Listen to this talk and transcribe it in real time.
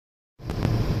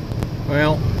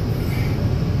Well,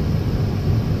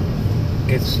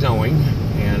 it's snowing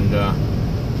and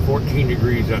 14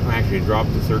 degrees. Actually, it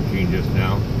dropped to 13 just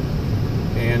now.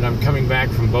 And I'm coming back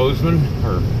from Bozeman,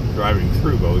 or driving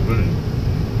through Bozeman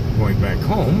and going back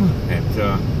home at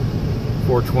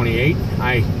 4:28.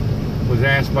 I was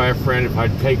asked by a friend if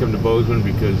I'd take him to Bozeman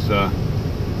because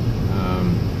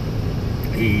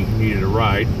he needed a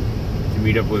ride to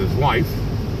meet up with his wife,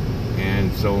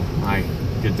 and so I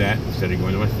did that instead of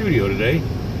going to my studio today.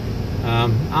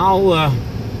 I'll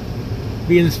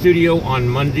be in the studio on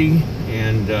Monday,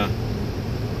 and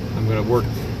I'm going to work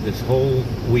this whole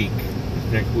week,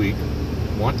 this next week.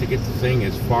 Want to get the thing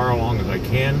as far along as I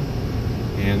can,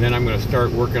 and then I'm going to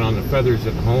start working on the feathers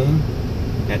at home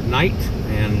at night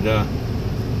and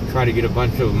try to get a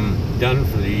bunch of them done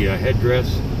for the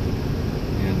headdress,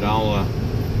 and I'll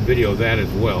video that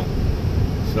as well.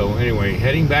 So anyway,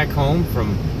 heading back home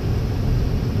from,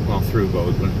 well, through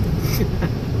Bozeman.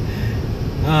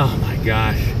 Oh my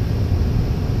gosh,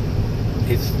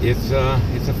 it's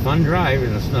a fun drive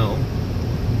in the snow,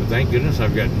 but thank goodness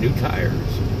I've got new tires.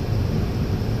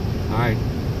 All right,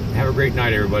 have a great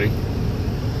night, everybody.